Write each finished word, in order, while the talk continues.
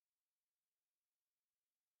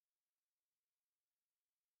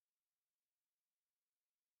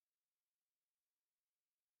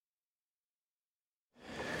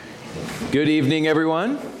Good evening,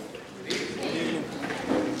 everyone.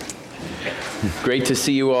 Great to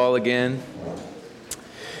see you all again.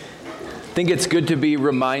 I think it's good to be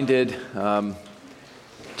reminded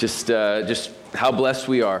just how blessed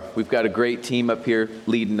we are. We've got a great team up here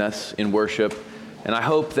leading us in worship, and I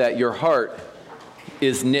hope that your heart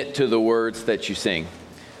is knit to the words that you sing.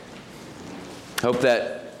 I hope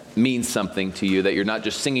that means something to you, that you're not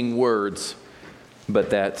just singing words,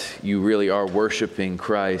 but that you really are worshiping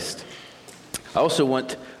Christ. I also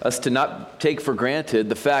want us to not take for granted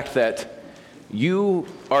the fact that you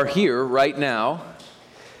are here right now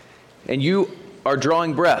and you are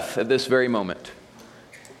drawing breath at this very moment.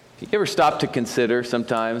 You ever stop to consider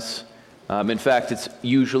sometimes? In fact, it's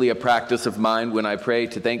usually a practice of mine when I pray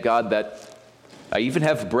to thank God that I even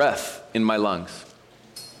have breath in my lungs.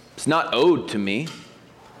 It's not owed to me.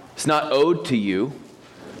 It's not owed to you.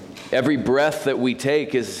 Every breath that we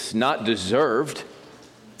take is not deserved.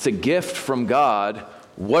 It's a gift from God.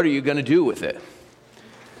 What are you going to do with it?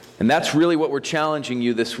 And that's really what we're challenging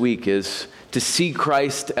you this week, is to see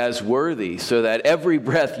Christ as worthy so that every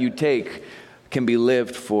breath you take can be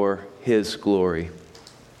lived for His glory.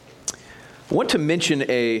 I want to mention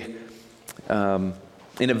an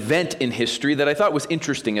event in history that I thought was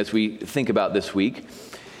interesting as we think about this week.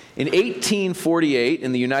 In 1848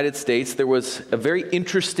 in the United States, there was a very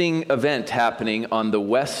interesting event happening on the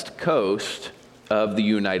West Coast of the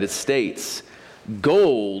United States.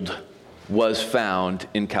 Gold was found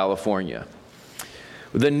in California.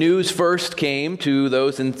 The news first came to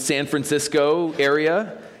those in San Francisco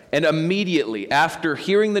area, and immediately after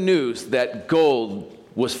hearing the news that gold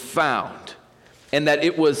was found and that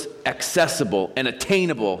it was accessible and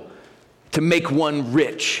attainable to make one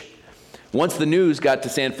rich, once the news got to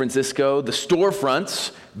San Francisco, the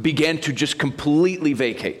storefronts began to just completely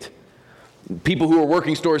vacate. People who were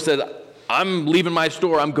working stores said, I'm leaving my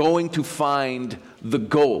store. I'm going to find the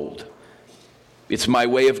gold. It's my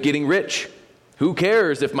way of getting rich. Who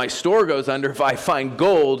cares if my store goes under? If I find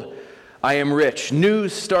gold, I am rich.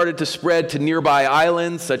 News started to spread to nearby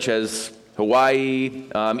islands such as Hawaii,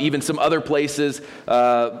 even some other places,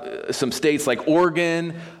 some states like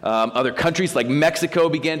Oregon, other countries like Mexico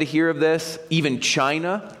began to hear of this, even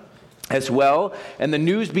China as well. And the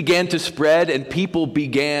news began to spread, and people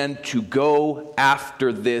began to go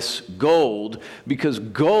after this gold because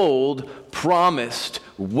gold promised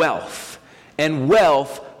wealth, and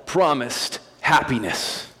wealth promised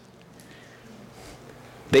happiness.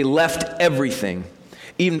 They left everything.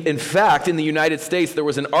 Even, in fact, in the United States, there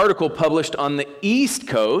was an article published on the East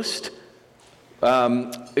Coast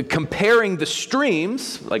comparing the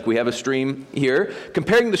streams, like we have a stream here,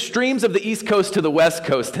 comparing the streams of the East Coast to the West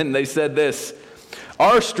Coast, and they said this: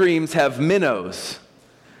 our streams have minnows,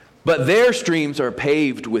 but their streams are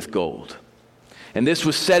paved with gold. And this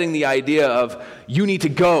was setting the idea of, you need to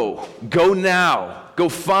go now, go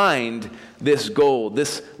find this gold.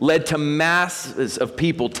 This led to masses of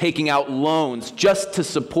people taking out loans just to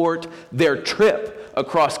support their trip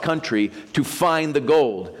across country to find the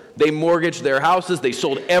gold. They mortgaged their houses, they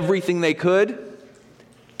sold everything they could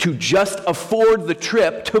to just afford the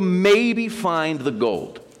trip to maybe find the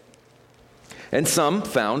gold. And some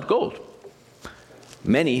found gold.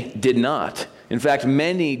 Many did not. In fact,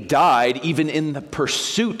 many died even in the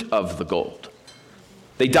pursuit of the gold.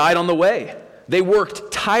 They died on the way. They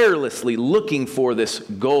worked tirelessly looking for this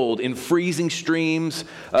gold in freezing streams.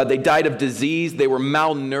 They died of disease. They were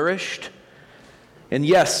malnourished. And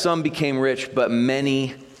yes, some became rich, but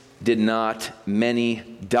many did not. Many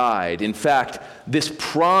died. In fact, this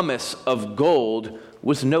promise of gold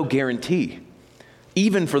was no guarantee.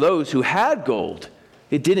 Even for those who had gold,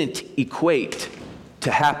 it didn't equate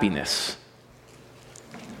to happiness.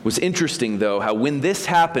 It was interesting, though, how when this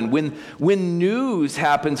happened, when news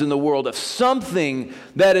happens in the world of something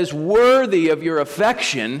that is worthy of your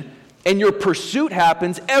affection and your pursuit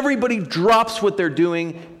happens, everybody drops what they're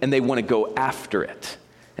doing and they want to go after it.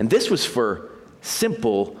 And this was for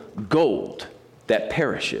simple gold that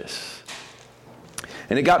perishes.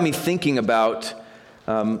 And it got me thinking about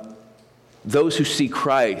those who see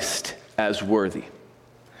Christ as worthy.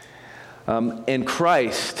 And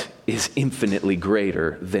Christ is infinitely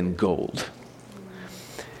greater than gold.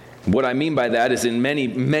 What I mean by that is in many,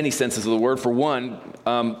 many senses of the word. For one,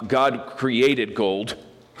 God created gold.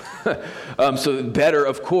 So better,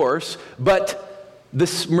 of course. But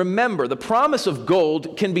remember, the promise of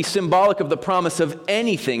gold can be symbolic of the promise of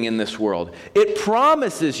anything in this world. It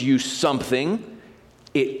promises you something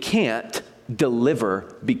it can't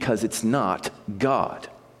deliver because it's not God.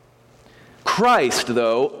 Christ,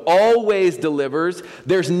 though, always delivers.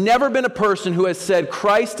 There's never been a person who has said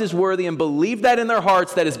Christ is worthy and believed that in their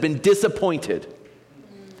hearts that has been disappointed.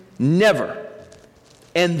 Never.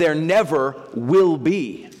 And there never will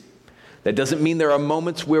be. That doesn't mean there are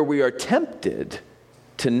moments where we are tempted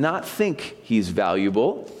to not think he's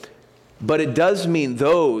valuable, but it does mean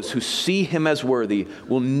those who see him as worthy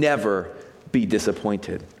will never be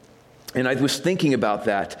disappointed. And I was thinking about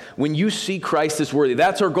that. When you see Christ as worthy,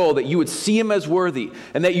 that's our goal, that you would see him as worthy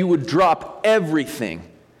and that you would drop everything.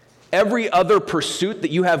 Every other pursuit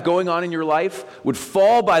that you have going on in your life would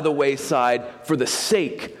fall by the wayside for the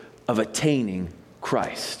sake of attaining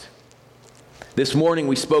Christ. This morning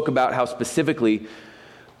we spoke about how specifically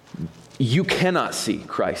you cannot see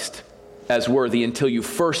Christ as worthy until you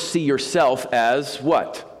first see yourself as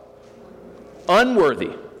what?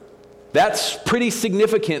 Unworthy. That's pretty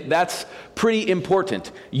significant. That's pretty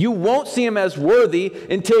important. You won't see him as worthy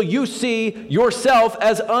until you see yourself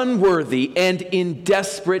as unworthy and in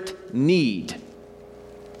desperate need.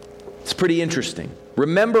 It's pretty interesting.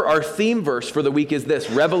 Remember, our theme verse for the week is this,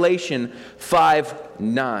 Revelation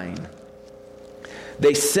 5:9.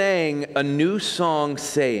 They sang a new song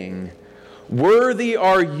saying, "Worthy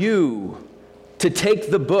are you to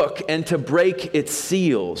take the book and to break its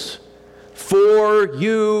seals. For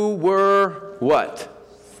you were," what?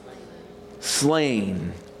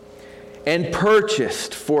 Slain. And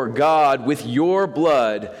purchased for God with your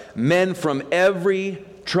blood men from every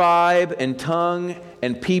tribe and tongue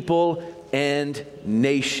and people and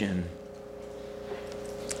nation.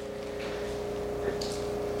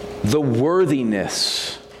 The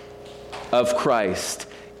worthiness of Christ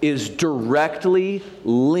is directly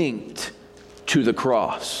linked to the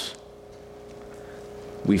cross.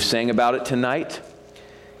 We've sang about it tonight.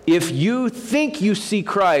 If you think you see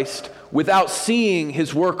Christ without seeing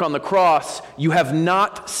his work on the cross, you have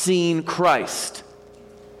not seen Christ.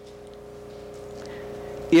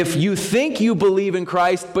 If you think you believe in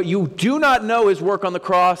Christ, but you do not know his work on the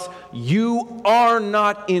cross, you are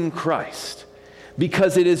not in Christ.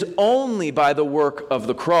 Because it is only by the work of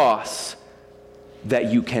the cross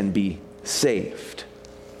that you can be saved.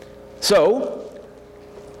 So,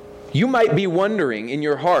 you might be wondering in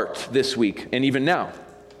your heart this week, and even now,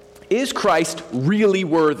 is Christ really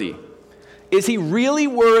worthy? Is he really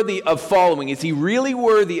worthy of following? Is he really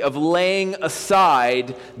worthy of laying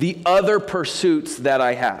aside the other pursuits that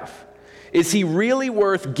I have? Is he really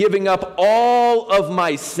worth giving up all of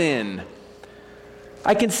my sin?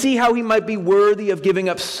 I can see how he might be worthy of giving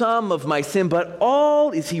up some of my sin, but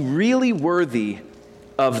is he really worthy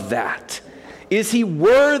of that? Is he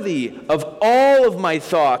worthy of all of my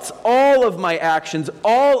thoughts, all of my actions,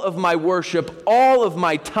 all of my worship, all of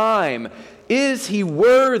my time? Is he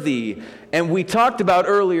worthy? And we talked about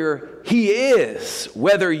earlier, he is,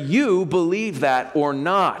 whether you believe that or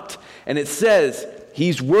not. And it says,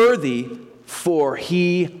 he's worthy, for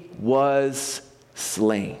he was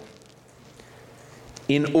slain.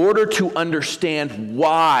 In order to understand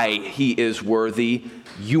why he is worthy,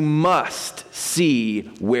 you must see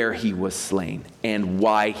where he was slain and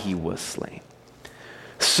why he was slain.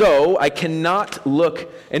 So I cannot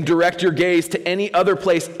look and direct your gaze to any other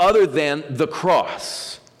place other than the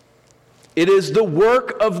cross. It is the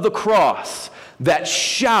work of the cross that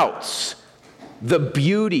shouts the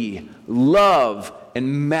beauty, love,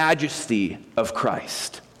 and majesty of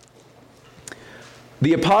Christ.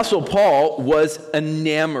 The Apostle Paul was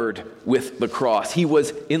enamored with the cross. He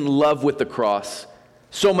was in love with the cross.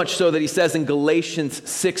 So much so that he says in Galatians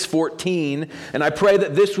 6:14, and I pray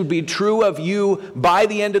that this would be true of you by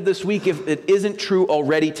the end of this week if it isn't true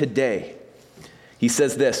already today. He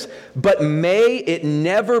says this, "But may it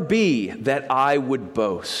never be that I would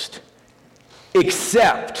boast,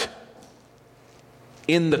 except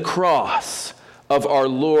in the cross of our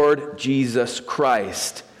Lord Jesus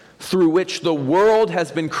Christ, through which the world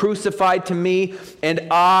has been crucified to me, and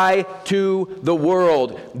I to the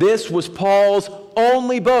world." This was Paul's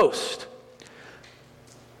only boast.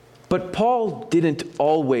 But Paul didn't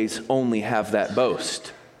always only have that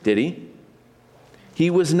boast, did he? He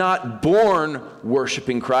was not born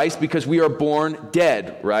worshiping Christ because we are born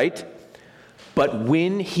dead, right? But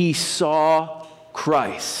when he saw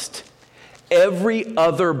Christ, every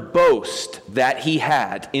other boast that he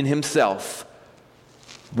had in himself,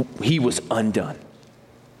 he was undone.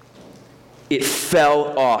 It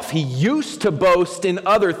fell off. He used to boast in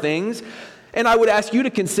other things, and I would ask you to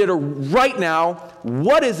consider right now,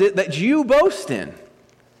 what is it that you boast in?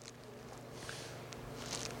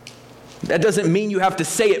 That doesn't mean you have to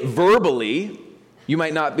say it verbally. You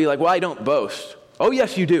might not be like, well, I don't boast. Oh,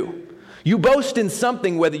 yes, you do. You boast in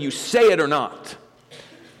something whether you say it or not.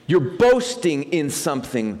 You're boasting in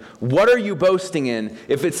something. What are you boasting in?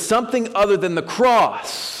 If it's something other than the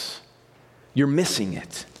cross, you're missing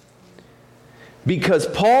it. Because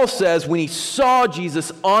Paul says when he saw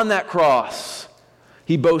Jesus on that cross,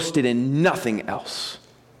 he boasted in nothing else.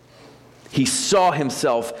 He saw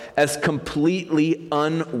himself as completely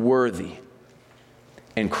unworthy,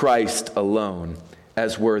 and Christ alone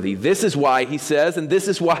as worthy. This is why he says, and this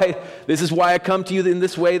is why I come to you in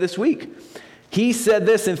this way this week. He said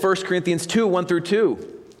this in 1 Corinthians 2, 1 through 2.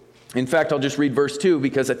 In fact, I'll just read verse 2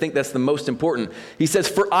 because I think that's the most important. He says,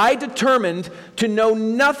 "For I determined to know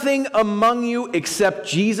nothing among you except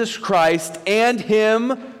Jesus Christ and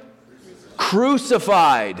him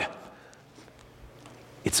crucified."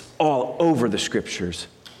 It's all over the scriptures,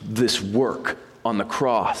 this work on the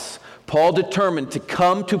cross. Paul determined to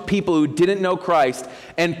come to people who didn't know Christ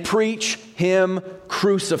and preach him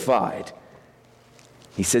crucified.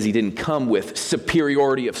 He says he didn't come with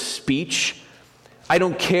superiority of speech. I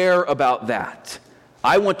don't care about that.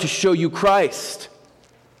 I want to show you Christ.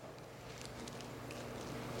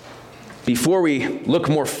 Before we look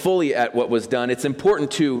more fully at what was done, it's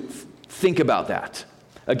important to think about that.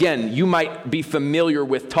 Again, you might be familiar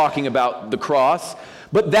with talking about the cross,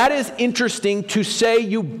 but that is interesting to say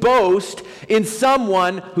you boast in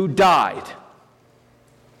someone who died.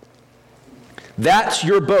 That's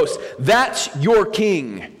your boast. That's your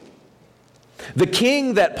king. The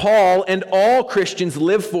king that Paul and all Christians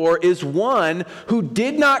live for is one who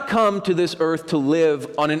did not come to this earth to live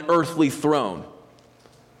on an earthly throne,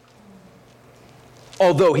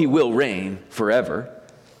 although he will reign forever.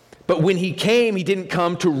 But when he came, he didn't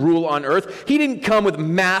come to rule on earth. He didn't come with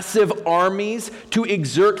massive armies to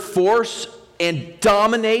exert force and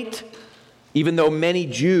dominate, even though many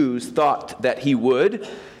Jews thought that he would.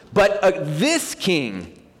 But this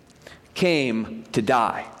king came to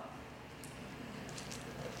die.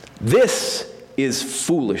 This is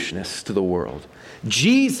foolishness to the world.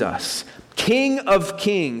 Jesus, King of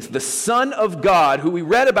Kings, the Son of God, who we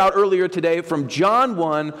read about earlier today from John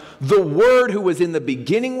 1, the Word who was in the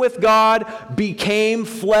beginning with God, became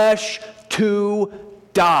flesh to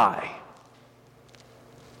die.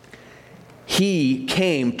 He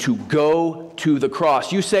came to go to the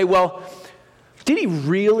cross. You say, well, did he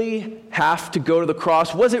really have to go to the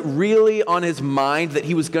cross? Was it really on his mind that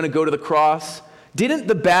he was going to go to the cross? Didn't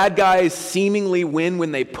the bad guys seemingly win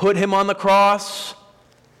when they put him on the cross?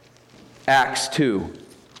 Acts 2.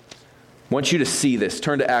 I want you to see this.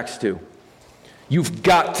 Turn to Acts 2. You've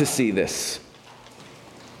got to see this.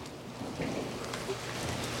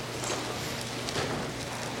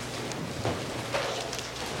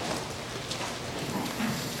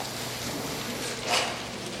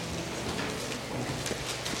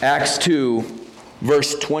 Acts 2,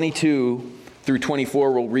 verse 22 through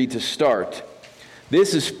 24, we'll read to start.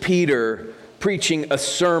 This is Peter preaching a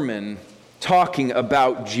sermon talking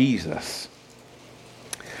about Jesus.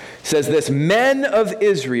 It says this, "Men of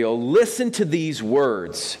Israel, listen to these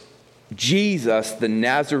words. Jesus the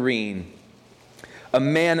Nazarene, a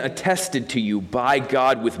man attested to you by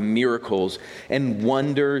God with miracles and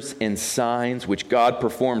wonders and signs which God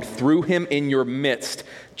performed through him in your midst,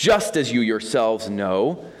 just as you yourselves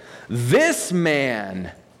know. This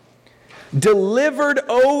man, delivered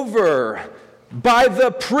over by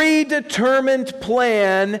the predetermined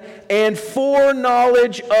plan and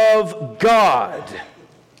foreknowledge of God." I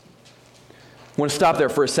want to stop there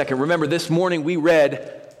for a second. Remember, this morning we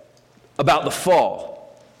read about the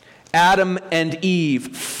fall. Adam and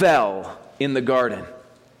Eve fell in the garden.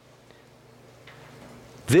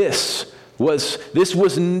 This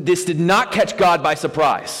did not catch God by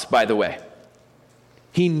surprise, by the way.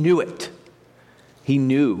 He knew it. He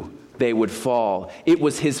knew they would fall. It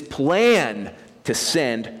was his plan to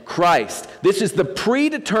send Christ. This is the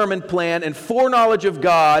predetermined plan and foreknowledge of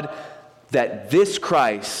God that this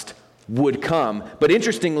Christ would come. But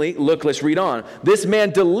interestingly, look, let's read on. This man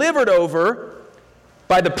delivered over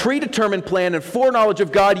by the predetermined plan and foreknowledge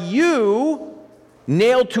of God, you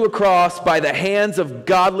nailed to a cross by the hands of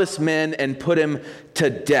godless men and put him to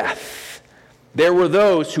death. There were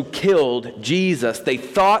those who killed Jesus. They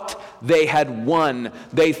thought they had won.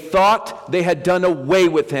 They thought they had done away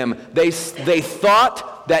with him. They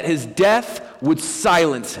thought that his death would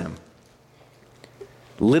silence him.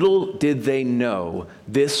 Little did they know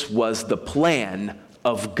this was the plan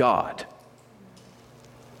of God.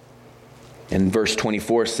 And verse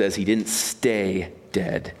 24 says he didn't stay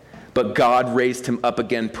dead, but God raised him up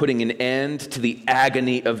again, putting an end to the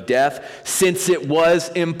agony of death, since it was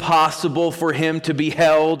impossible for him to be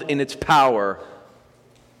held in its power.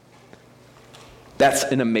 That's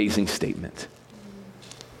an amazing statement.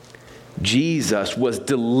 Jesus was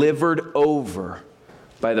delivered over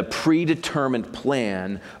by the predetermined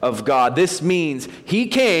plan of God. This means he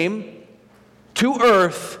came to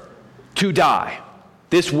earth to die.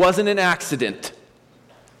 This wasn't an accident.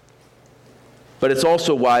 But it's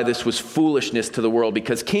also why this was foolishness to the world,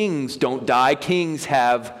 because kings don't die. Kings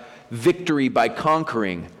have victory by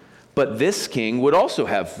conquering. But this king would also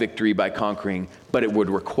have victory by conquering, but it would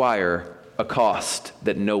require a cost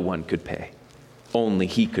that no one could pay. Only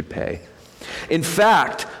he could pay. In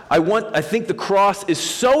fact, I think the cross is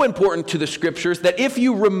so important to the Scriptures that if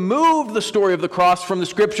you remove the story of the cross from the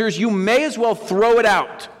Scriptures, you may as well throw it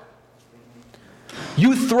out.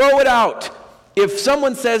 You throw it out. If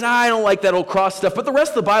someone says, I don't like that old cross stuff, but the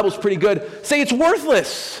rest of the Bible's pretty good, say it's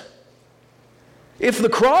worthless. If the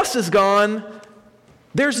cross is gone,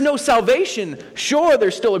 there's no salvation. Sure,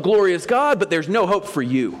 there's still a glorious God, but there's no hope for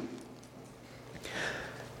you.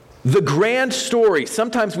 The grand story,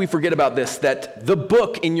 sometimes we forget about this, that the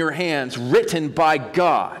book in your hands, written by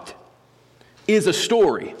God, is a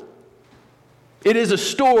story. It is a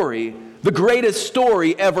story, the greatest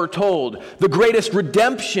story ever told, the greatest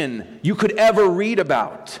redemption you could ever read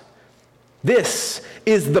about. This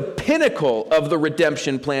is the pinnacle of the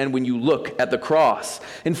redemption plan when you look at the cross.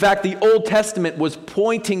 In fact, the Old Testament was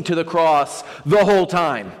pointing to the cross the whole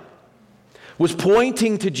time. Was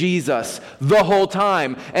pointing to Jesus the whole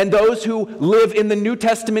time. And those who live in the New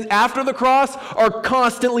Testament after the cross are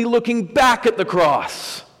constantly looking back at the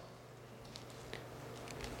cross.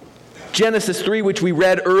 Genesis 3, which we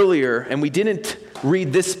read earlier, and we didn't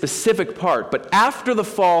read this specific part, but after the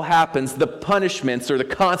fall happens, the punishments or the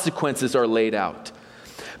consequences are laid out.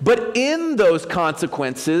 But in those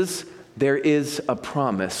consequences, there is a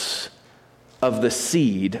promise of the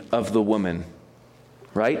seed of the woman,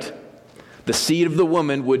 right? The seed of the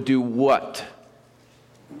woman would do what?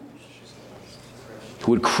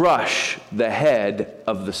 Would crush the head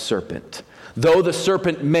of the serpent. Though the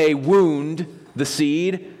serpent may wound the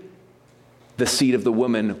seed of the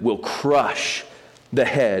woman will crush the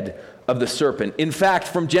head of the serpent. In fact,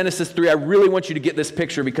 from Genesis 3, I really want you to get this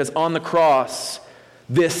picture because on the cross,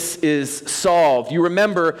 this is solved. You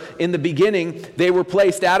remember in the beginning, they were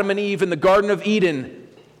placed, Adam and Eve, in the Garden of Eden,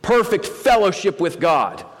 perfect fellowship with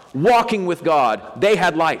God, walking with God. They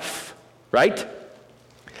had life, right?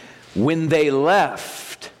 When they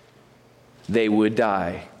left, they would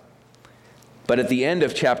die. But at the end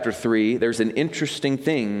of chapter 3, there's an interesting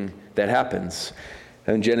thing that happens.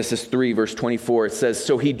 In Genesis 3, verse 24, it says,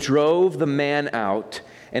 So he drove the man out,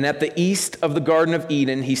 and at the east of the Garden of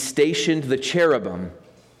Eden, he stationed the cherubim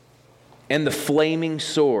and the flaming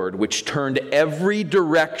sword, which turned every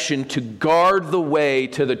direction to guard the way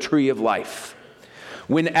to the tree of life.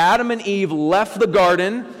 When Adam and Eve left the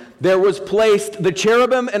garden, there was placed the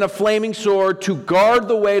cherubim and a flaming sword to guard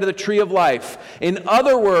the way to the tree of life. In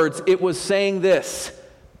other words, it was saying this: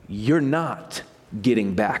 you're not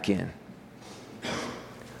getting back in.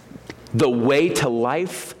 The way to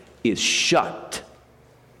life is shut.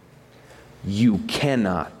 You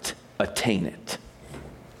cannot attain it.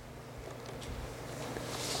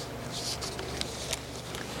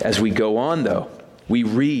 As we go on, though, we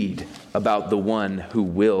read about the one who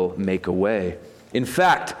will make a way. In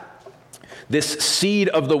fact, this seed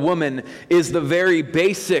of the woman is the very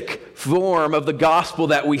basic form of the gospel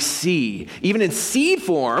that we see, even in seed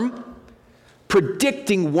form,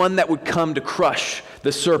 predicting one that would come to crush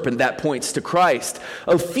the serpent. That points to Christ.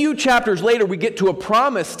 A few chapters later, we get to a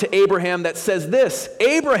promise to Abraham that says this: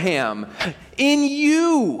 Abraham, in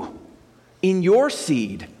you, in your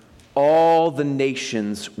seed, all the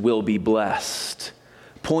nations will be blessed,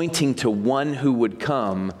 pointing to one who would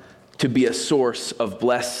come to be a source of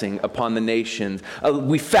blessing upon the nations.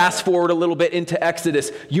 We fast forward a little bit into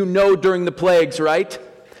Exodus. You know, during the plagues, right?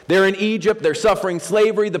 They're in Egypt, they're suffering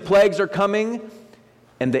slavery, the plagues are coming,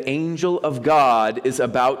 and the angel of God is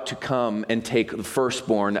about to come and take the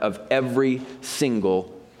firstborn of every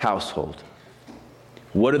single household.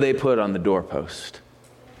 What do they put on the doorpost?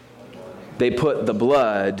 They put the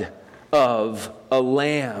blood of a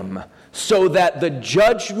lamb, so that the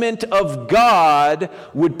judgment of God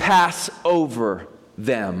would pass over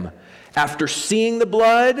them. After seeing the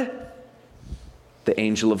blood, the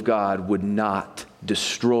angel of God would not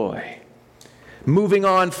destroy. Moving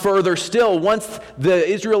on further still, once the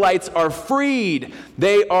Israelites are freed,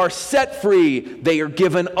 they are set free, they are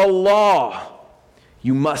given a law.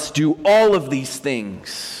 You must do all of these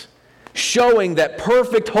things, showing that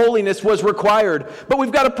perfect holiness was required. But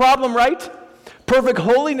we've got a problem, right? Perfect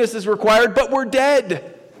holiness is required, but we're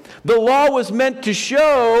dead. The law was meant to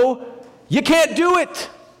show you can't do it.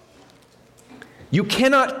 You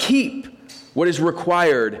cannot keep what is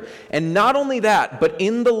required. And not only that, but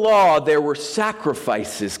in the law there were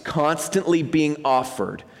sacrifices constantly being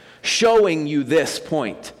offered, showing you this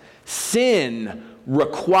point. Sin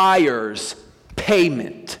requires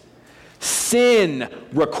payment. Sin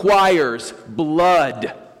requires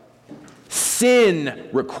blood. Sin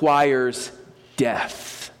requires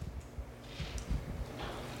death.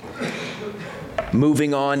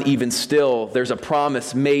 Moving on even still, there's a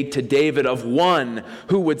promise made to David of one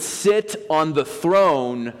who would sit on the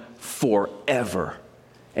throne forever,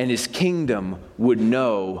 and his kingdom would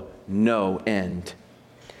know no end.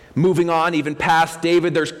 Moving on even past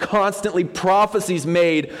David, there's constantly prophecies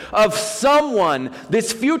made of someone,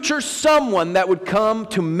 this future someone that would come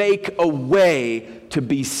to make a way to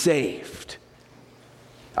be saved.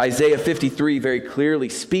 Isaiah 53 very clearly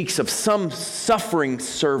speaks of some suffering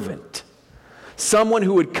servant, someone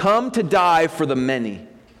who would come to die for the many.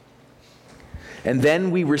 And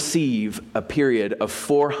then we receive a period of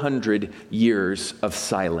 400 years of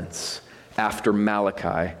silence after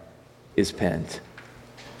Malachi is penned.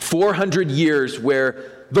 400 years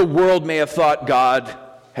where the world may have thought God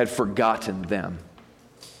had forgotten them.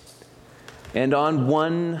 And on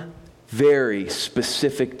one very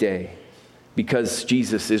specific day, because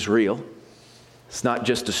Jesus is real, it's not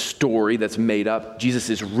just a story that's made up, Jesus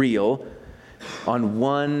is real. On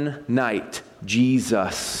one night,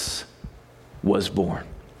 Jesus was born.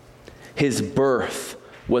 His birth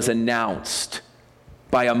was announced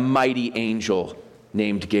by a mighty angel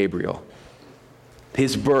named Gabriel.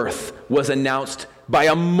 His birth was announced by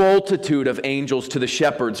a multitude of angels to the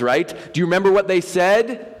shepherds, right? Do you remember what they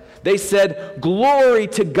said? They said, "Glory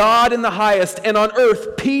to God in the highest, and on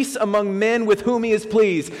earth peace among men with whom he is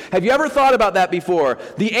pleased." Have you ever thought about that before?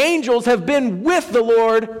 The angels have been with the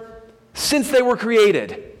Lord since they were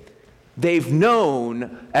created. They've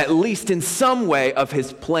known, at least in some way, of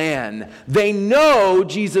his plan. They know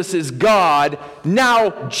Jesus is God.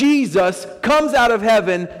 Now Jesus comes out of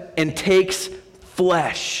heaven and takes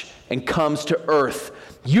flesh and comes to earth.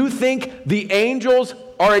 You think the angels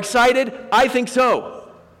are excited? I think so.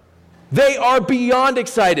 They are beyond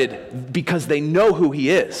excited because they know who he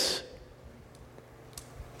is.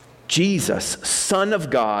 Jesus, Son of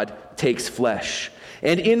God, takes flesh.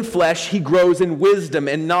 And in flesh, he grows in wisdom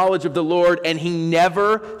and knowledge of the Lord, and he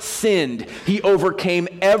never sinned. He overcame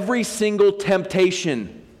every single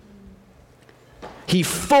temptation. He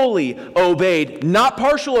fully obeyed, not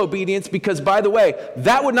partial obedience, because, by the way,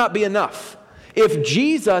 that would not be enough. If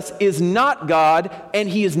Jesus is not God and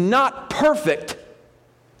he is not perfect,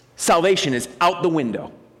 salvation is out the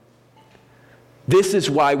window. This is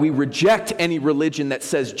why we reject any religion that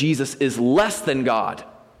says Jesus is less than God,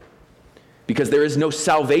 because there is no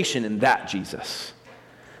salvation in that Jesus.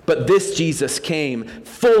 But this Jesus came,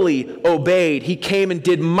 fully obeyed. He came and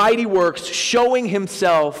did mighty works, showing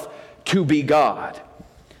himself to be God.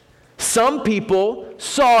 Some people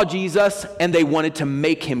saw Jesus and they wanted to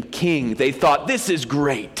make him king. They thought, this is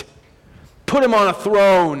great. Put him on a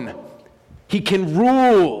throne. He can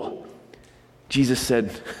rule. Jesus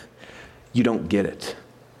said, you don't get it.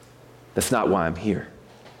 That's not why I'm here.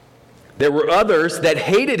 There were others that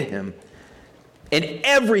hated him and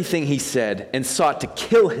everything he said and sought to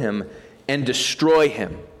kill him and destroy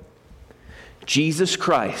him. Jesus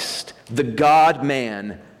Christ, the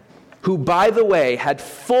God-man, who, by the way, had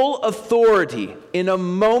full authority in a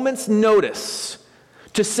moment's notice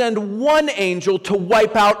to send one angel to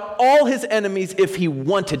wipe out all his enemies if he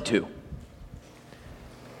wanted to.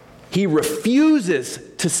 He refuses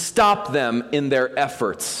to stop them in their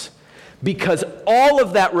efforts because all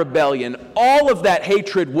of that rebellion, all of that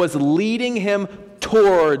hatred was leading him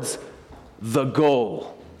towards the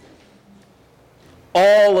goal.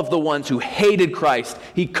 All of the ones who hated Christ,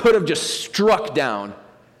 he could have just struck down.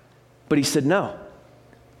 But he said, no,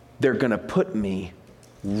 they're going to put me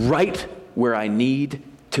right where I need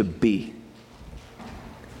to be.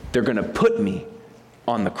 They're going to put me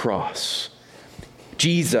on the cross.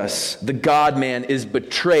 Jesus, the God-man, is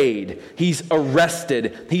betrayed. He's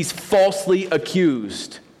arrested. He's falsely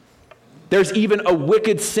accused. There's even a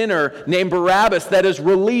wicked sinner named Barabbas that is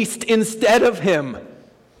released instead of him.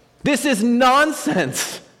 This is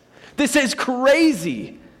nonsense. This is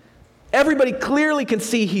crazy. Everybody clearly can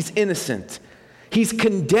see he's innocent. He's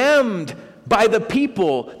condemned by the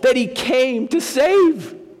people that he came to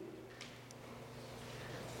save.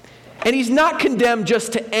 And he's not condemned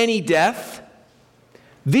just to any death.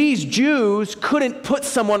 These Jews couldn't put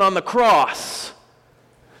someone on the cross.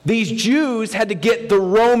 These Jews had to get the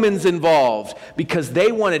Romans involved because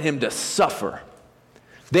they wanted him to suffer.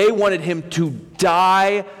 They wanted him to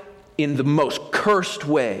die in the most cursed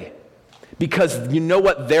way, Because you know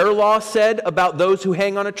what their law said about those who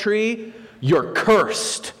hang on a tree? You're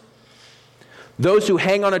cursed. Those who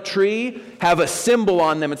hang on a tree have a symbol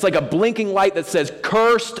on them. It's like a blinking light that says,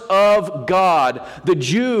 cursed of God. The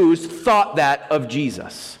Jews thought that of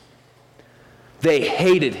Jesus. They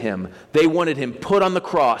hated him. They wanted him put on the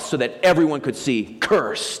cross so that everyone could see,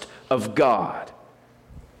 cursed of God.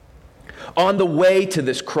 On the way to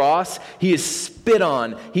this cross, he is spit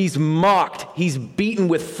on, he's mocked, he's beaten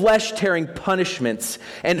with flesh-tearing punishments,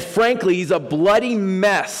 and frankly, he's a bloody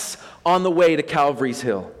mess on the way to Calvary's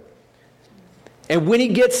Hill. And when he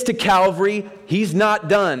gets to Calvary, he's not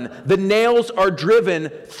done. The nails are driven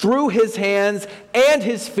through his hands and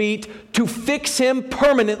his feet to fix him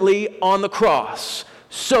permanently on the cross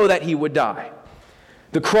so that he would die.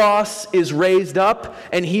 The cross is raised up,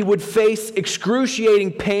 and he would face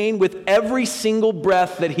excruciating pain with every single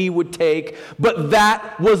breath that he would take, but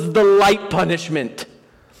that was the light punishment.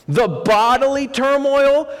 The bodily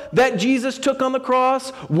turmoil that Jesus took on the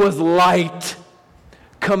cross was light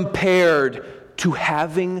compared to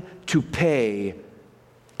having to pay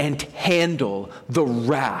and handle the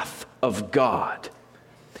wrath of God.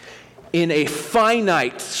 In a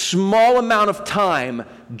finite, small amount of time,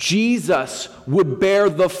 Jesus would bear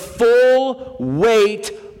the full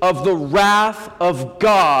weight of the wrath of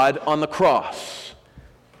God on the cross.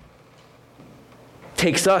 It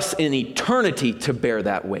takes us an eternity to bear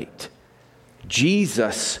that weight.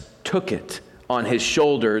 Jesus took it on his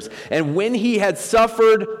shoulders, and when he had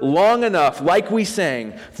suffered long enough, like we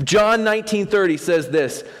sang, John 19:30 says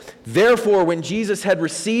this, "Therefore, when Jesus had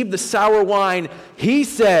received the sour wine, he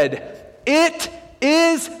said, 'It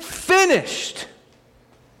is finished.'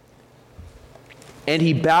 And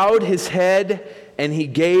he bowed his head and he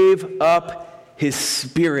gave up his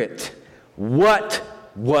spirit." What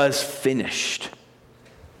was finished?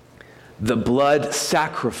 The blood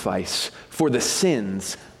sacrifice for the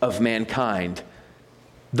sins of mankind.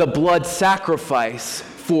 The blood sacrifice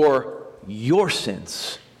for your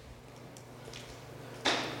sins.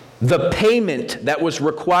 The payment that was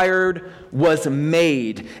required was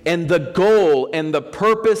made, and the goal and the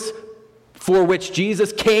purpose for which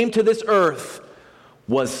Jesus came to this earth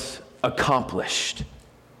was accomplished.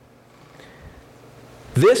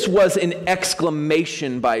 This was an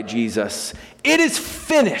exclamation by Jesus. It is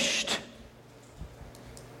finished.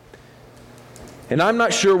 And I'm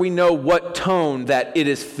not sure we know what tone that "it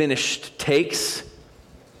is finished" takes.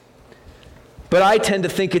 But I tend to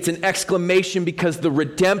think it's an exclamation because the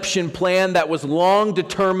redemption plan that was long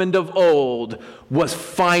determined of old was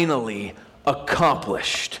finally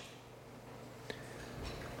accomplished.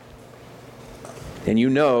 And you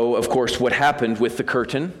know, of course, what happened with the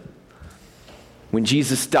curtain. When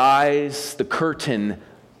Jesus dies, the curtain,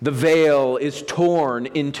 the veil is torn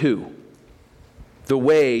in two. The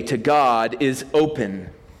way to God is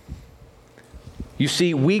open. You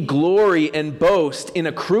see, we glory and boast in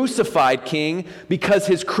a crucified king because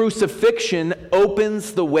his crucifixion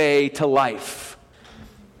opens the way to life.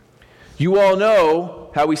 You all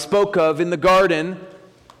know how we spoke of in the garden.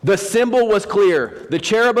 The symbol was clear. The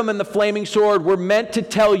cherubim and the flaming sword were meant to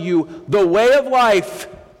tell you the way of life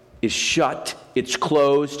is shut, it's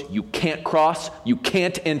closed, you can't cross, you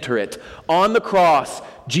can't enter it. On the cross,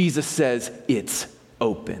 Jesus says it's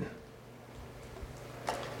open.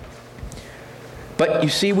 But you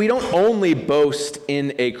see, we don't only boast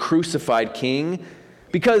in a crucified king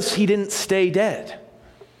because he didn't stay dead.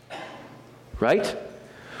 Right?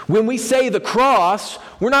 When we say the cross,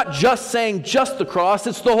 we're not just saying just the cross,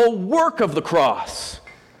 it's the whole work of the cross.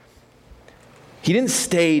 He didn't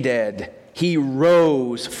stay dead. He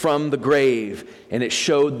rose from the grave, and it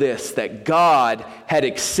showed this, that God had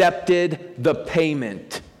accepted the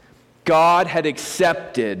payment. God had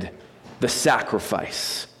accepted the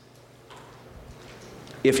sacrifice.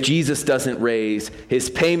 If Jesus doesn't raise, his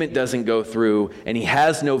payment doesn't go through, and he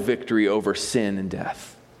has no victory over sin and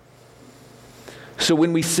death. So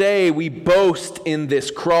when we say we boast in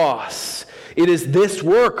this cross, it is this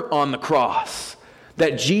work on the cross,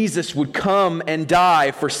 that Jesus would come and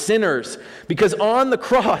die for sinners. Because on the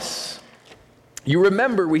cross, you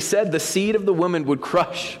remember we said the seed of the woman would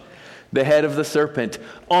crush the head of the serpent.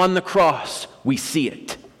 On the cross, we see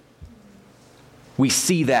it. We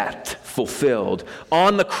see that fulfilled.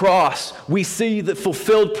 On the cross, we see the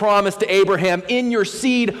fulfilled promise to Abraham, in your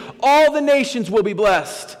seed, all the nations will be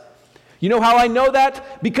blessed. You know how I know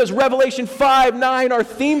that? Because Revelation 5:9, our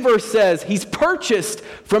theme verse says, he's purchased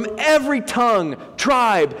from every tongue,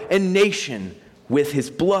 tribe, and nation with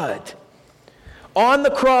his blood. On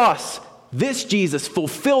the cross, this Jesus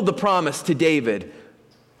fulfilled the promise to David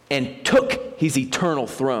and took his eternal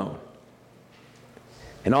throne.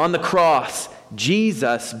 And on the cross,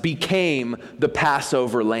 Jesus became the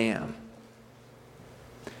Passover lamb.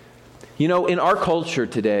 You know, in our culture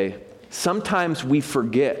today, sometimes we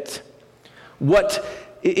forget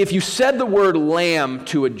if you said the word lamb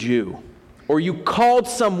to a Jew, or you called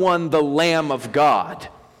someone the Lamb of God,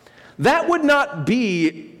 that would not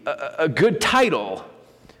be a good title,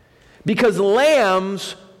 because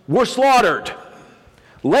lambs were slaughtered.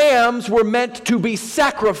 Lambs were meant to be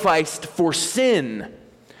sacrificed for sin.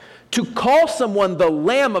 To call someone the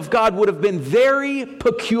Lamb of God would have been very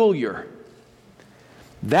peculiar.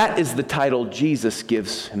 That is the title Jesus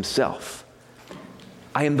gives himself.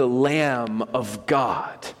 I am the Lamb of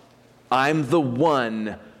God. I'm the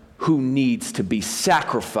one who needs to be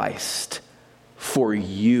sacrificed for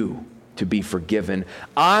you to be forgiven.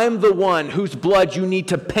 I'm the one whose blood you need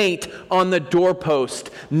to paint on the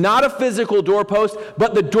doorpost. Not a physical doorpost,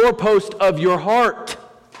 but the doorpost of your heart.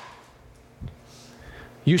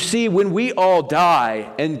 You see, when we all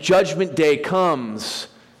die and Judgment Day comes,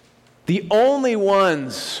 the only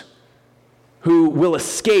ones who will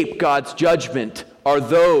escape God's judgment are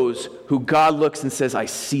those who God looks and says, I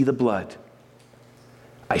see the blood.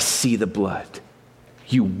 I see the blood.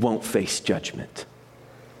 You won't face judgment.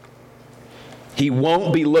 He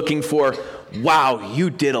won't be looking for, wow, you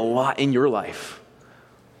did a lot in your life.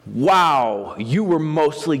 Wow, you were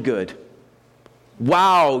mostly good.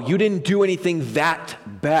 Wow, you didn't do anything that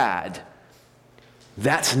bad.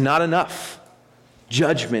 That's not enough.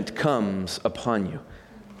 Judgment comes upon you.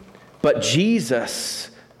 But Jesus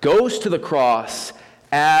goes to the cross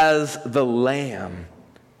as the Lamb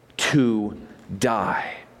to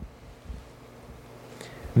die.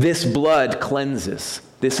 This blood cleanses.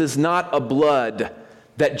 This is not a blood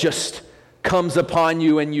that just comes upon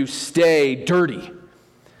you and you stay dirty.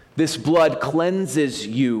 This blood cleanses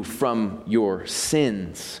you from your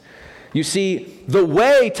sins. You see, the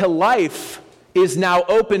way to life is now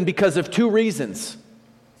open because of two reasons.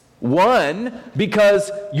 One,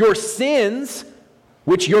 because your sins,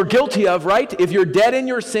 which you're guilty of, right? If you're dead in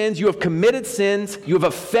your sins, you have committed sins, you have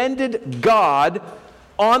offended God.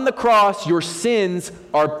 On the cross, your sins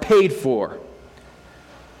are paid for.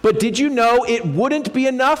 But did you know it wouldn't be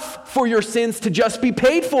enough for your sins to just be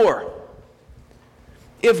paid for?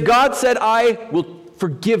 If God said, I will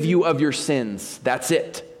forgive you of your sins, that's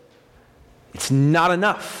it. It's not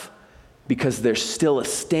enough, because there's still a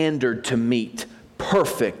standard to meet: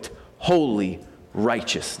 perfect, holy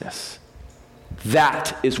righteousness.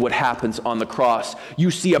 That is what happens on the cross.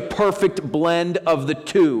 You see a perfect blend of the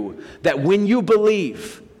two, that when you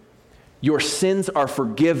believe, your sins are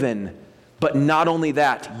forgiven, but not only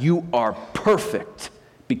that, you are perfect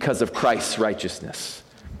because of Christ's righteousness.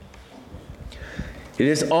 It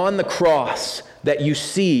is on the cross that you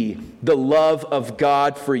see the love of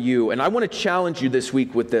God for you. And I want to challenge you this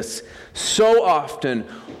week with this. So often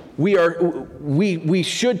we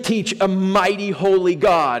should teach a mighty holy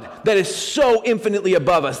God that is so infinitely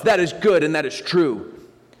above us. That is good and that is true.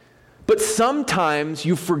 But sometimes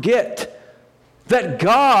you forget that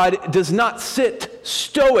God does not sit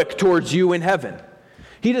stoic towards you in heaven.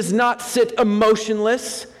 He does not sit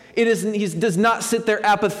emotionless. He does not sit there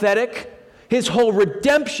apathetic. His whole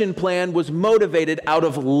redemption plan was motivated out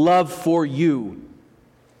of love for you.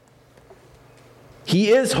 He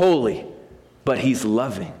is holy, but he's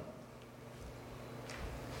loving.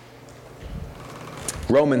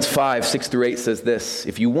 Romans 5:6-8 says this: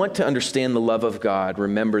 if you want to understand the love of God,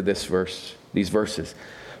 remember these verses.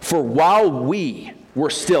 For while we were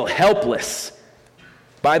still helpless,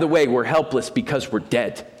 by the way, we're helpless because we're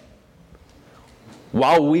dead.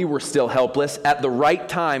 While we were still helpless, at the right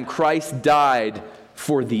time, Christ died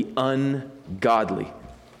for the ungodly.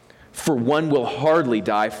 For one will hardly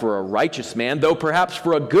die for a righteous man, though perhaps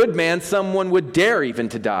for a good man someone would dare even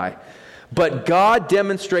to die. But God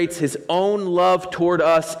demonstrates his own love toward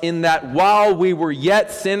us in that while we were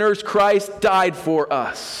yet sinners, Christ died for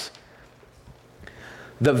us.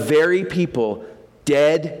 The very people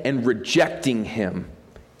dead and rejecting him,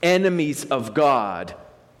 enemies of God,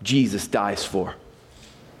 Jesus dies for.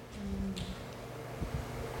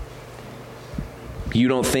 You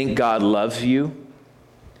don't think God loves you?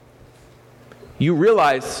 You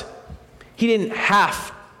realize he didn't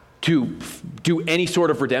have to do any sort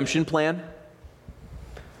of redemption plan.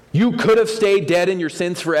 You could have stayed dead in your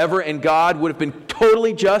sins forever and God would have been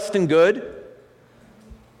totally just and good.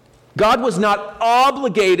 God was not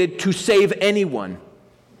obligated to save anyone.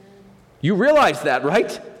 You realize that,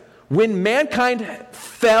 right? When mankind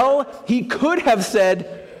fell, he could have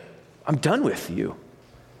said, I'm done with you.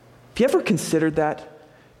 Have you ever considered that?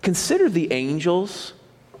 Consider the angels.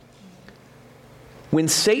 When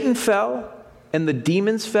Satan fell, and the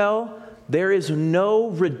demons fell, there is no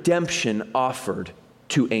redemption offered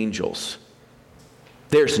to angels.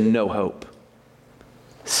 There's no hope.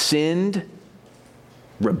 Sinned,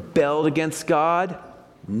 rebelled against God,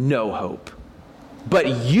 no hope. But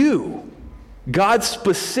you, God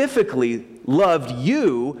specifically loved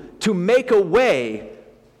you to make a way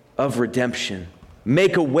of redemption,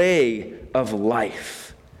 make a way of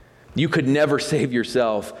life. You could never save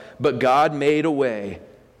yourself, but God made a way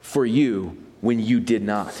for you when you did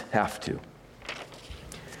not have to.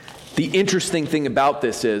 The interesting thing about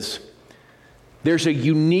this is there's a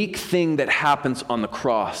unique thing that happens on the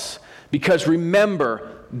cross. Because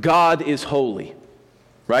remember, God is holy,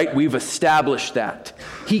 right? We've established that.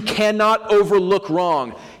 He cannot overlook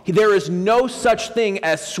wrong. There is no such thing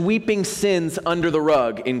as sweeping sins under the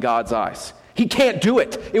rug in God's eyes. He can't do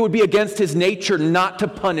it. It would be against his nature not to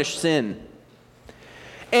punish sin.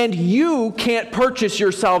 And you can't purchase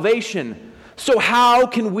your salvation. So how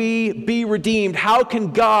can we be redeemed? How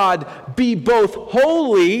can God be both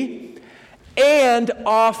holy and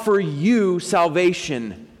offer you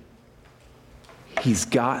salvation? He's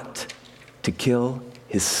got to kill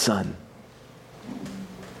his son.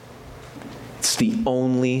 It's the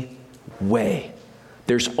only way.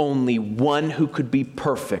 There's only one who could be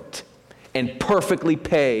perfect and perfectly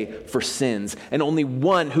pay for sins, and only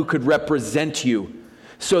one who could represent you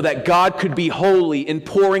so that God could be holy in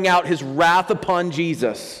pouring out his wrath upon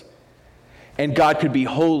Jesus, and God could be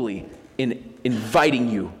holy in inviting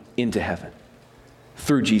you into heaven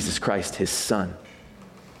through Jesus Christ, his son.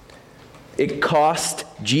 It cost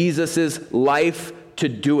Jesus' life to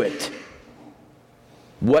do it.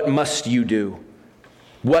 What must you do?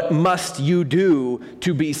 What must you do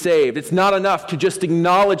to be saved? It's not enough to just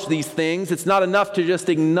acknowledge these things. It's not enough to just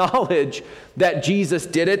acknowledge that Jesus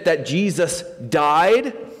did it, that Jesus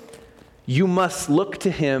died. You must look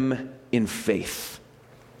to him in faith,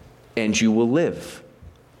 and you will live.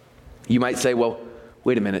 You might say, well,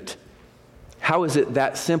 wait a minute. How is it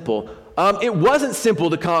that simple? It wasn't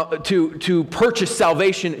simple to purchase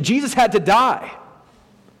salvation. Jesus had to die.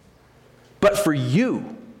 But for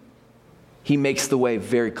you, he makes the way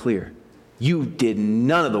very clear. You did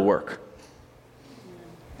none of the work.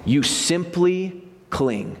 You simply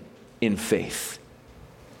cling in faith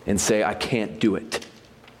and say, I can't do it.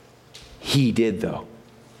 He did, though.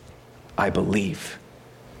 I believe.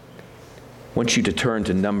 I want you to turn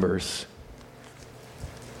to Numbers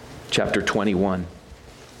chapter 21.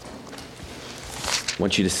 I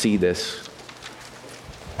want you to see this.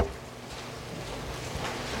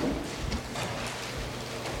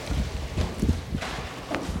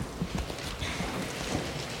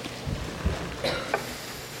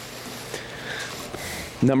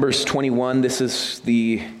 Numbers 21, this is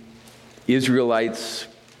the Israelites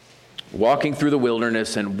walking through the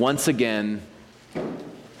wilderness and once again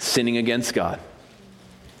sinning against God.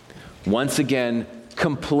 Once again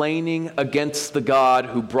complaining against the God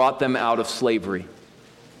who brought them out of slavery.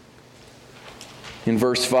 In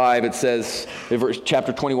verse 5, it says,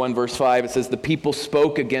 chapter 21, verse 5, it says, the people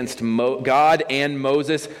spoke against God and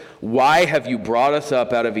Moses. Why have you brought us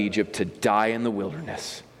up out of Egypt to die in the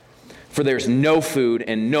wilderness? For there's no food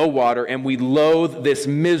and no water, and we loathe this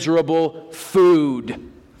miserable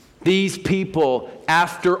food. These people,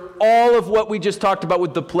 after all of what we just talked about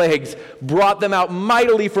with the plagues, brought them out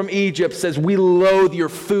mightily from Egypt, says, we loathe your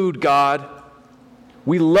food, God.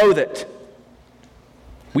 We loathe it.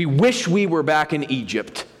 We wish we were back in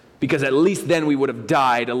Egypt, because at least then we would have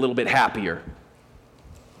died a little bit happier.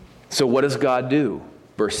 So what does God do?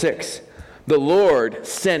 Verse 6. The Lord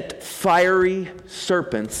sent fiery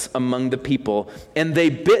serpents among the people, and they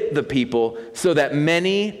bit the people so that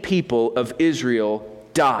many people of Israel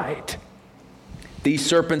died. These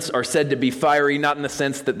serpents are said to be fiery, not in the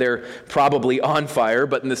sense that they're probably on fire,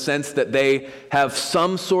 but in the sense that they have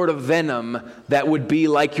some sort of venom that would be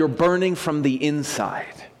like you're burning from the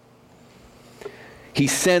inside. He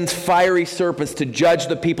sends fiery serpents to judge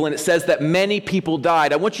the people, and it says that many people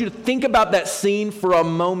died. I want you to think about that scene for a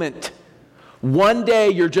moment. One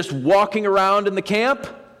day you're just walking around in the camp.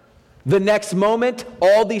 The next moment,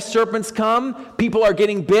 all these serpents come. People are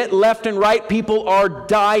getting bit left and right. People are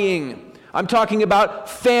dying. I'm talking about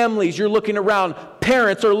families. You're looking around.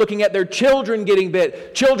 Parents are looking at their children getting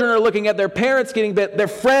bit. Children are looking at their parents getting bit. Their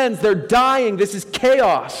friends, they're dying. This is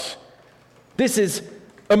chaos. This is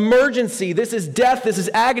emergency. This is death. This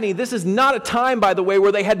is agony. This is not a time, by the way,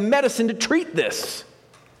 where they had medicine to treat this.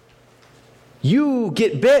 You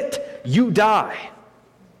get bit, you die.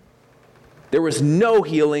 There was no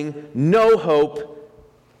healing, no hope,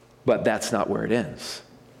 but that's not where it ends.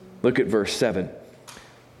 Look at verse 7.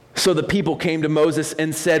 So the people came to Moses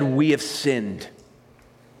and said, "We have sinned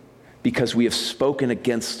because we have spoken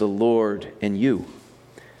against the Lord and you.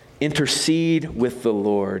 Intercede with the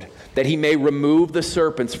Lord that he may remove the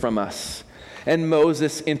serpents from us." And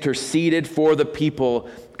Moses interceded for the people.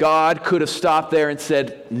 God could have stopped there and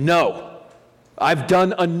said, "No, I've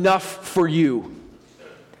done enough for you.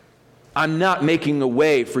 I'm not making a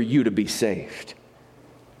way for you to be saved."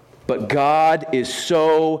 But God is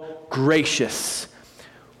so gracious.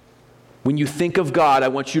 When you think of God, I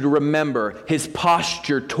want you to remember his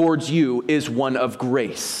posture towards you is one of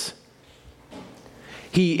grace.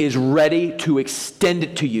 He is ready to extend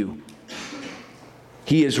it to you.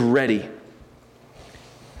 He is ready.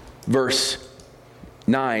 Verse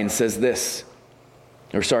 9 says this,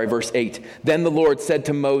 verse 8. Then the Lord said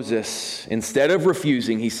to Moses, instead of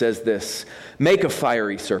refusing, he says this, "Make a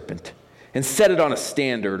fiery serpent and set it on a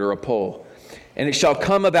standard or a pole. And it shall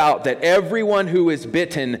come about that everyone who is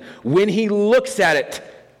bitten, when he looks at it,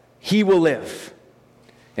 he will live."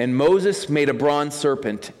 And Moses made a bronze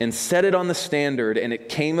serpent and set it on the standard, and it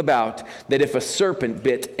came about that if a serpent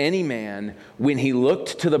bit any man, when he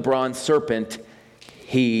looked to the bronze serpent,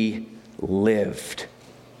 he lived.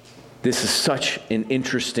 This is such an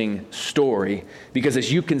interesting story because,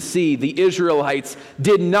 as you can see, the Israelites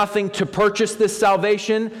did nothing to purchase this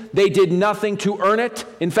salvation. They did nothing to earn it.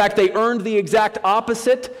 In fact, they earned the exact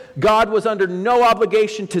opposite. God was under no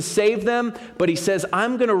obligation to save them, but he says,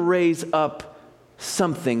 "I'm going to raise up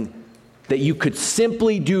something that you could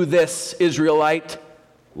simply do this, Israelite,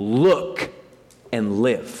 look and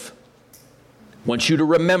live." I want you to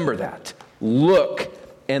remember that. Look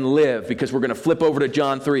and live, because we're going to flip over to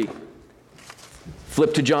John 3.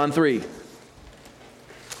 Flip to John 3.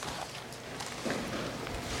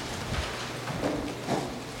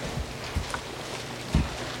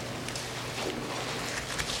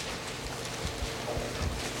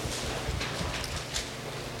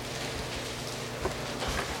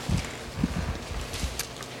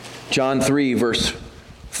 John 3, verse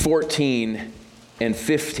 14 and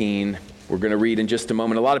 15. We're going to read in just a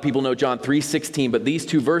moment. A lot of people know John 3:16, but these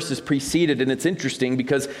two verses preceded, and it's interesting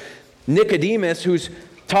because Nicodemus, who's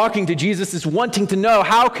talking to Jesus, is wanting to know,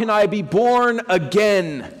 how can I be born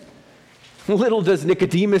again? Little does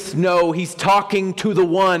Nicodemus know he's talking to the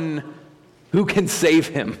one who can save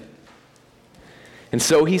him. And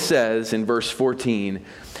so he says in verse 14,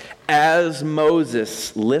 "As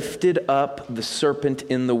Moses lifted up the serpent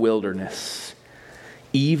in the wilderness,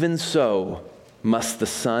 even so must the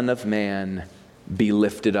Son of Man be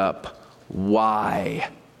lifted up." Why?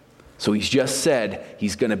 So he's just said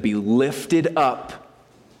he's going to be lifted up.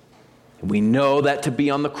 We know that to be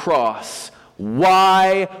on the cross.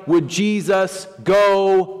 Why would Jesus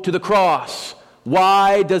go to the cross?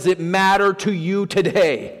 Why does it matter to you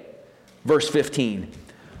today? Verse 15.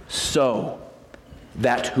 "So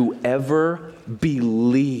that whoever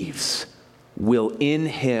believes will in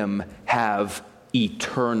him have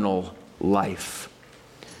eternal life."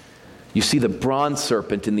 You see, the bronze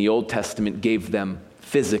serpent in the Old Testament gave them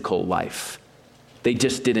physical life. They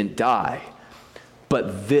just didn't die.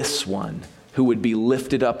 But this one, who would be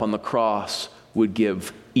lifted up on the cross, would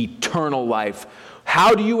give eternal life.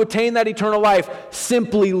 How do you attain that eternal life?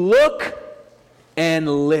 Simply look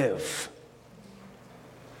and live.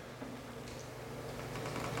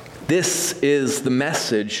 This is the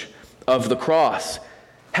message of the cross.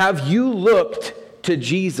 Have you looked to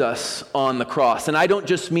Jesus on the cross? And I don't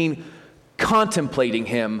just mean contemplating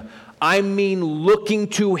him. I mean looking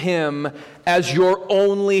to him as your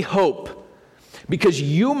only hope. Because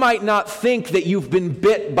you might not think that you've been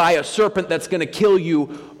bit by a serpent that's going to kill you.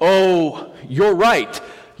 Oh, you're right.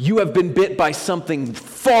 You have been bit by something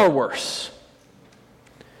far worse.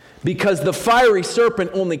 Because the fiery serpent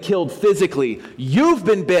only killed physically. You've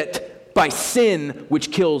been bit by sin,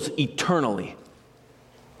 which kills eternally.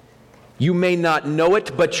 You may not know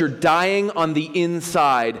it, but you're dying on the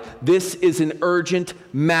inside. This is an urgent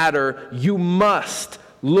matter. You must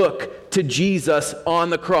look to Jesus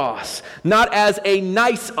on the cross. Not as a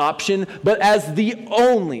nice option, but as the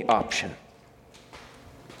only option.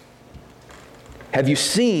 Have you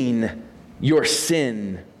seen your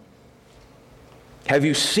sin? Have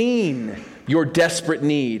you seen your desperate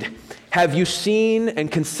need? Have you seen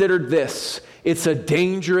and considered this? It's a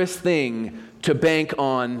dangerous thing to bank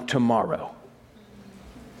on tomorrow.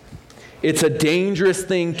 It's a dangerous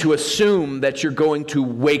thing to assume that you're going to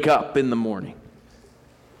wake up in the morning.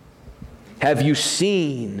 Have you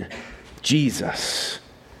seen Jesus?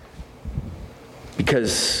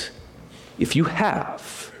 Because if you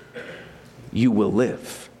have, you will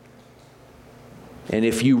live. And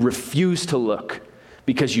if you refuse to look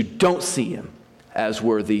because you don't see him, as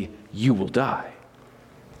worthy, you will die.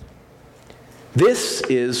 This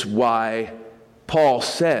is why Paul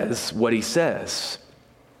says what he says.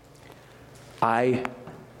 I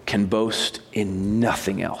can boast in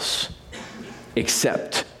nothing else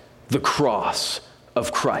except the cross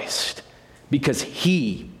of Christ, because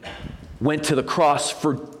he went to the cross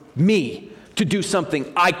for me to do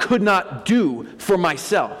something I could not do for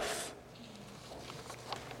myself.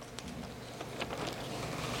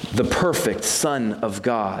 The perfect Son of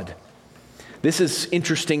God. This is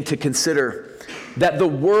interesting to consider, that the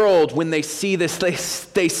world, when they see this,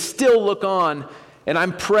 they still look on. And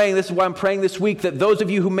I'm praying, this is why I'm praying this week, that those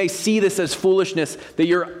of you who may see this as foolishness,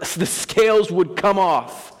 that the scales would come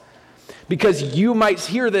off. Because you might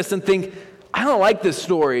hear this and think, I don't like this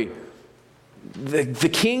story. The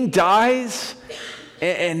king dies,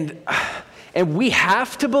 and we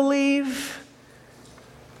have to believe.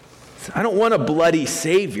 I don't want a bloody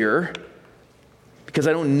savior, because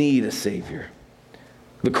I don't need a savior.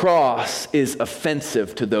 The cross is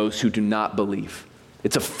offensive to those who do not believe.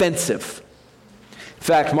 It's offensive. In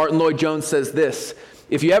fact, Martin Lloyd-Jones says this: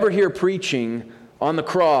 if you ever hear preaching on the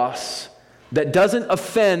cross that doesn't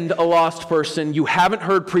offend a lost person, you haven't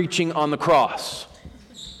heard preaching on the cross.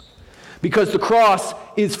 Because the cross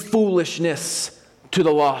is foolishness to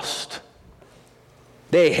the lost.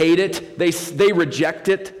 They hate it. They reject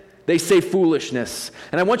it. They say foolishness.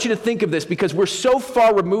 And I want you to think of this, because we're so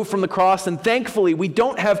far removed from the cross, and thankfully we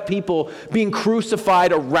don't have people being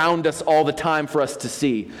crucified around us all the time for us to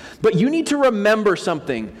see. But you need to remember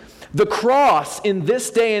something. The cross in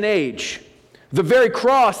this day and age, the very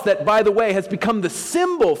cross that, by the way, has become the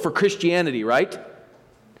symbol for Christianity, right?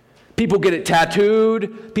 People get it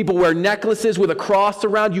tattooed. People wear necklaces with a cross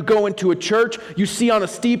around. You go into a church, you see on a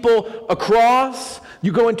steeple a cross.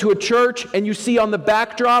 You go into a church and you see on the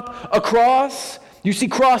backdrop a cross. You see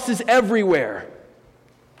crosses everywhere.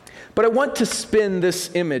 But I want to spin this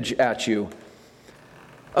image at you.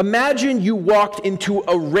 Imagine you walked into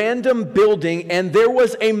a random building and there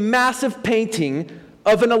was a massive painting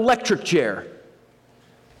of an electric chair.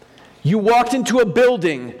 You walked into a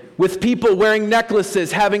building with people wearing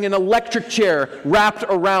necklaces, having an electric chair wrapped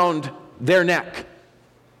around their neck.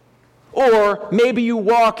 Or maybe you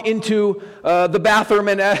walk into the bathroom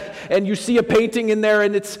and you see a painting in there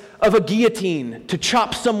and it's of a guillotine to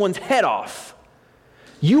chop someone's head off.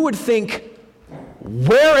 You would think,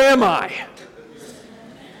 where am I?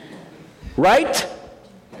 Right?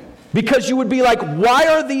 Because you would be like, why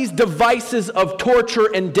are these devices of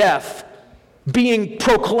torture and death being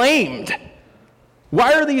proclaimed?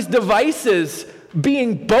 Why are these devices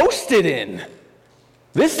being boasted in?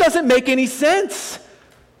 This doesn't make any sense.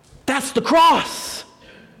 That's the cross.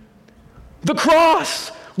 The cross,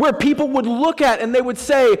 where people would look at and they would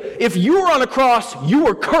say, if you were on a cross, you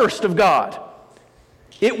were cursed of God.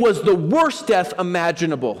 It was the worst death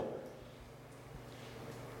imaginable.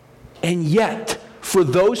 And yet, for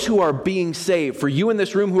those who are being saved, for you in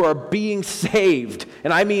this room who are being saved,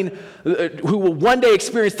 and I mean who will one day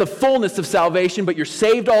experience the fullness of salvation, but you're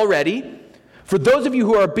saved already, for those of you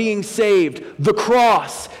who are being saved, the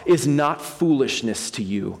cross is not foolishness to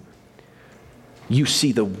you. You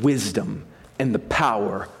see the wisdom and the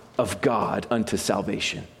power of God unto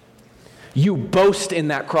salvation. You boast in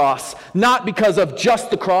that cross, not because of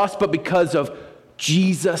just the cross, but because of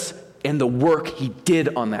Jesus and the work he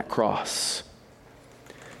did on that cross.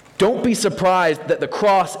 Don't be surprised that the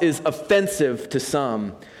cross is offensive to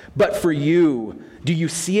some, but for you, do you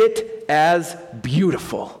see it as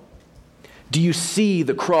beautiful? Do you see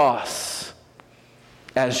the cross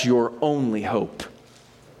as your only hope?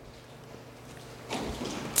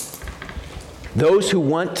 Those who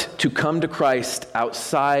want to come to Christ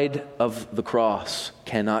outside of the cross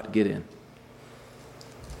cannot get in.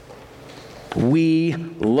 We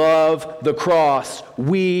love the cross.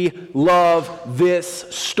 We love this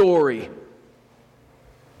story.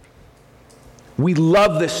 We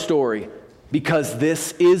love this story because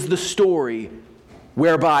this is the story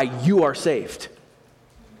whereby you are saved.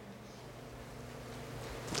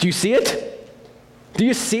 Do you see it? Do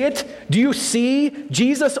you see it? Do you see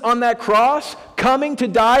Jesus on that cross coming to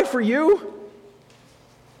die for you?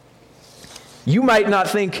 You might not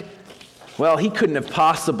think, well, he couldn't have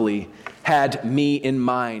possibly had me in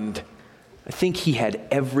mind. I think he had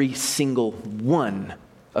every single one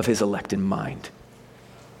of his elect in mind.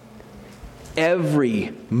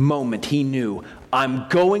 Every moment he knew, I'm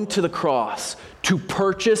going to the cross to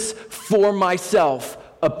purchase for myself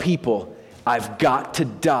a people. I've got to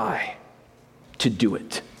die to do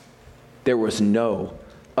it. There was no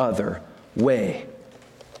other way.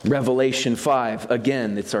 Revelation 5,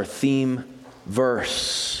 again, it's our theme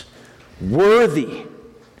verse. Worthy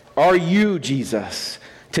are you, Jesus,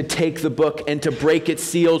 to take the book and to break its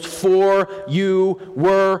seals, for you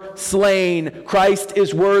were slain. Christ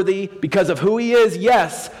is worthy because of who he is,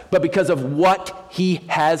 yes, but because of what he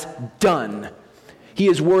has done. He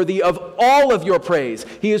is worthy of all of your praise.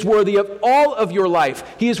 He is worthy of all of your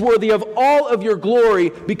life. He is worthy of all of your glory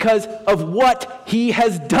because of what he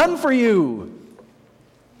has done for you.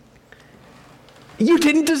 You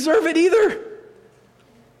didn't deserve it either.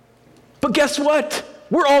 But guess what?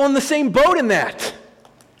 We're all in the same boat in that.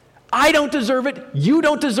 I don't deserve it, you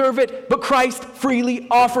don't deserve it, but Christ freely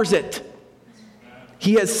offers it.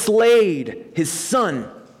 He has slayed his Son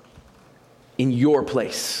in your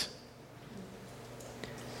place.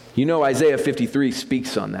 You know, Isaiah 53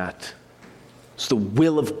 speaks on that. It's the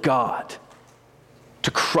will of God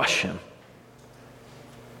to crush him.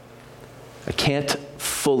 I can't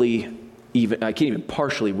even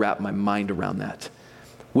partially wrap my mind around that.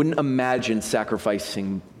 Wouldn't imagine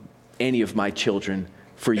sacrificing any of my children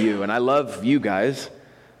for you. And I love you guys,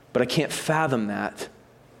 but I can't fathom that.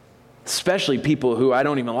 Especially people who I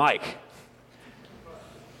don't even like.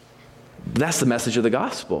 That's the message of the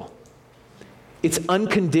gospel. It's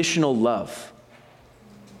unconditional love.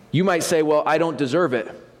 You might say, well, I don't deserve it.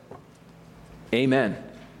 Amen.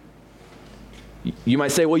 You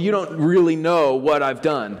might say, well, you don't really know what I've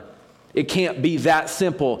done. It can't be that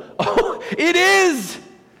simple. Oh, it is!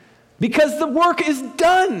 Because the work is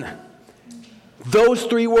done. Those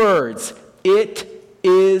 3 words, it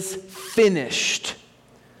is finished.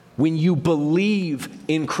 When you believe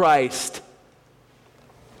in Christ,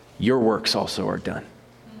 your works also are done.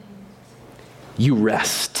 You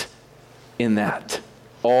rest in that.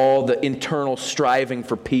 All the internal striving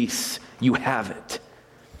for peace, you have it.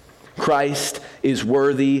 Christ is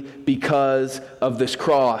worthy because of this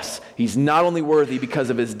cross. He's not only worthy because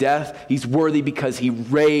of his death, he's worthy because he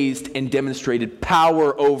raised and demonstrated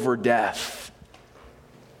power over death.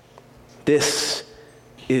 This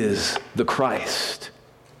is the Christ.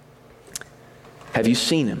 Have you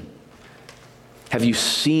seen him? Have you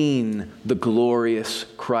seen the glorious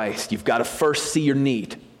Christ? You've got to first see your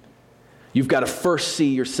need. You've got to first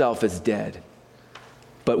see yourself as dead.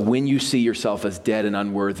 But when you see yourself as dead and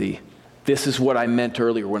unworthy, this is what I meant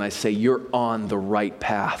earlier when I say you're on the right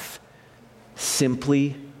path.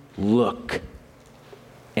 Simply look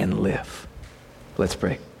and live. Let's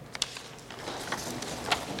pray.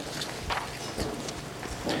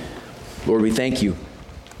 Lord, we thank you.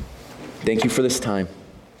 Thank you for this time.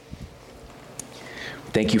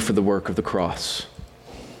 Thank you for the work of the cross.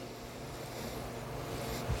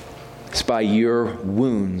 It's by your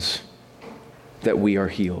wounds that we are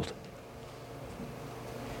healed.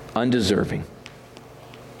 Undeserving.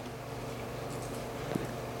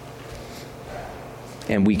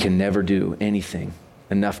 And we can never do anything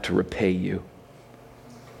enough to repay you.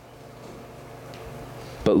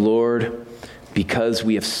 But Lord, because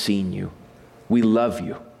we have seen you, we love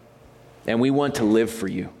you, and we want to live for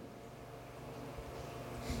you.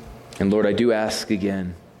 And Lord, I do ask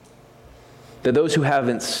again that those who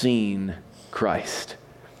haven't seen Christ,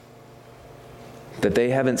 that they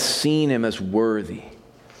haven't seen him as worthy,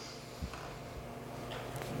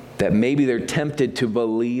 that maybe they're tempted to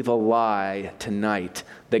believe a lie tonight,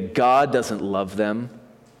 that God doesn't love them,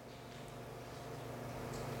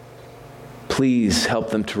 please help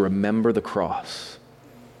them to remember the cross,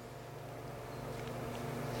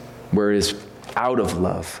 where it is out of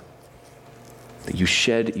love that you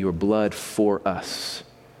shed your blood for us,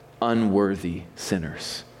 unworthy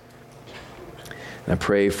sinners. And I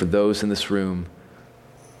pray for those in this room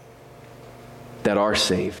that are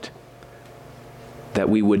saved, that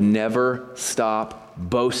we would never stop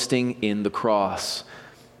boasting in the cross,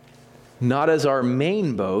 not as our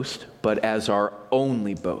main boast, but as our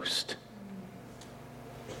only boast.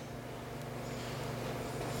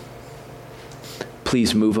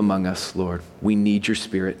 Please move among us, Lord. We need your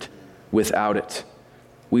Spirit. Without it,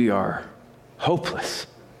 we are hopeless.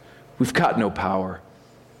 We've got no power.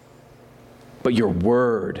 But your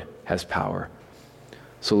word has power.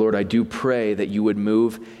 So, Lord, I do pray that you would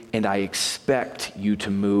move, and I expect you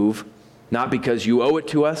to move, not because you owe it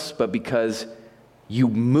to us, but because you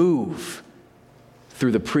move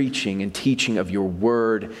through the preaching and teaching of your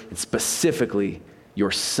word, and specifically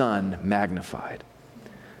your Son magnified.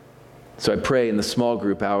 So I pray in the small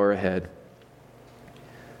group hour ahead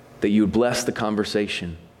that you would bless the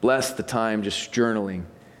conversation, bless the time just journaling.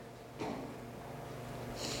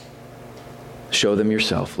 Show them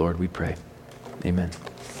yourself, Lord, we pray. Amen.